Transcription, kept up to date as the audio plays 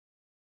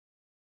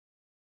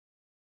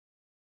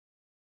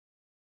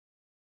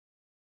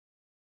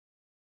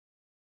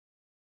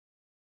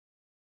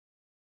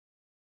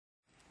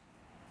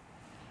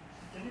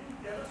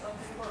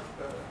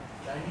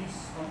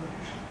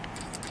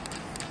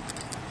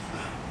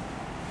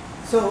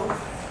So,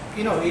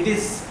 it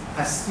is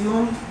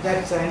assumed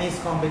that Chinese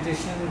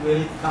competition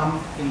will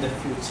come in the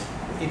future.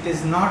 It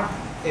is not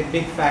a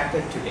big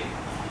factor today.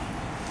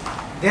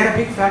 They are a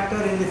big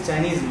factor in the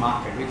Chinese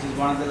market, which is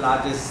one of the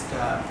largest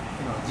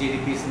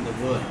GDPs in the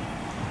world,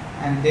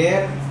 and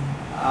they're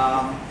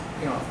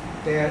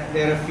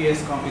a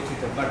fierce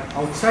competitor. But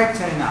outside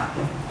China,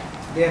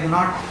 they are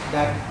not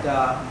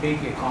that big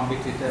a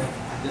competitor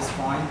at this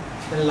point.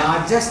 The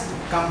largest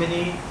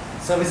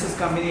services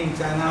company in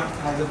China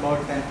has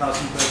about 10,000,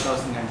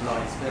 12,000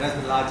 employees, whereas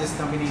the largest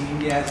company in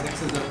India has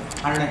excess of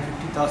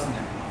 150,000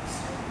 employees.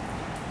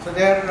 So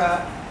they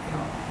are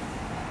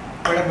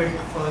quite a bit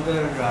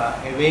further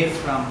away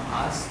from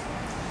us.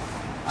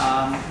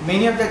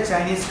 Many of the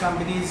Chinese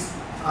companies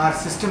are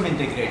system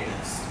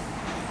integrators,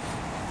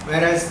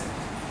 whereas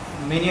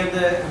many of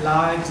the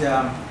large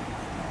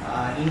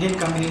Indian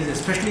companies,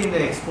 especially in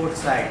the export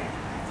side,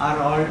 are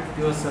all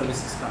pure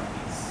services companies.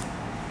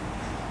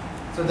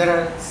 So there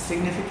are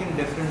significant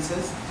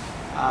differences.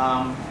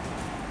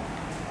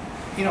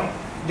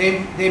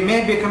 They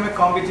may become a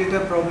competitor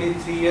probably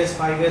 3 years,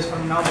 5 years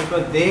from now,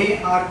 because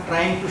they are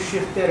trying to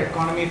shift their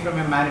economy from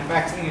a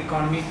manufacturing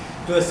economy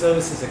to a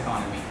services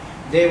economy.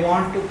 They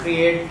want to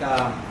create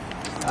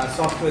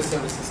software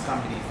services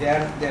companies.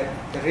 They're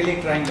really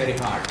trying very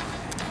hard.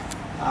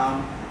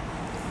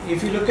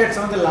 If you look at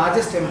some of the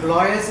largest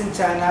employers in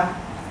China,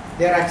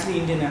 they are actually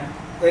Indian.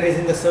 Whereas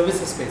in the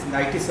services space, in the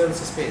IT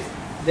services space,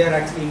 they are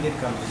actually Indian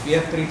companies. We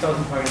have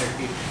 3,500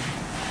 people.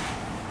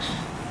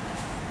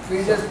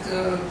 We just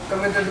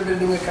committed to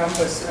building a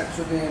campus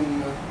actually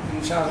in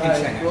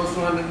Shanghai. Close to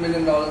 $100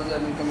 million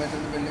have been committed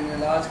to building a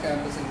large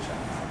campus in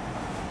Shanghai.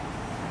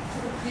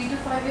 So 3 to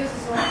 5 years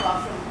is not far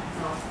from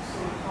now.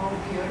 So how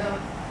geared up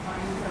are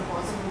you for a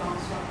possible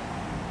launch?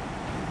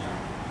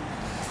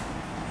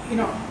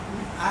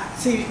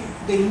 See,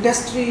 the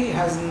industry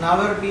has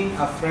never been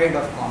afraid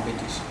of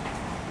competition.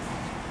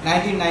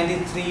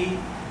 1993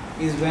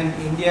 is when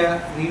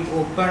India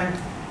reopened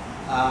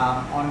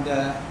on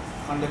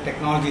the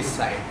technology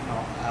side.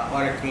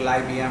 Oracle,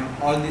 IBM,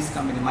 all these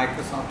companies,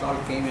 Microsoft, all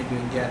came into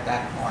India at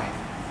that point.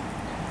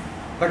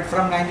 But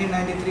from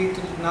 1993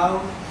 till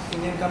now,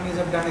 Indian companies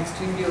have done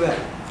extremely well.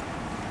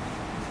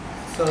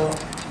 So,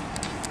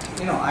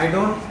 I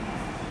don't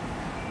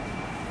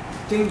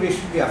think we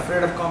should be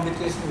afraid of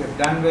competition. We have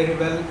done very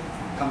well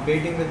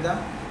competing with them,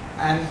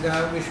 and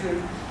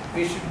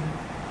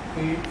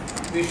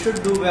we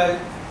should do well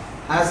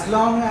as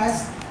long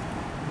as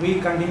we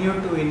continue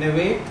to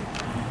innovate,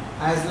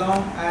 as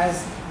long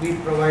as we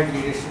provide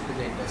leadership to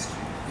the industry.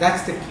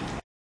 That's the key.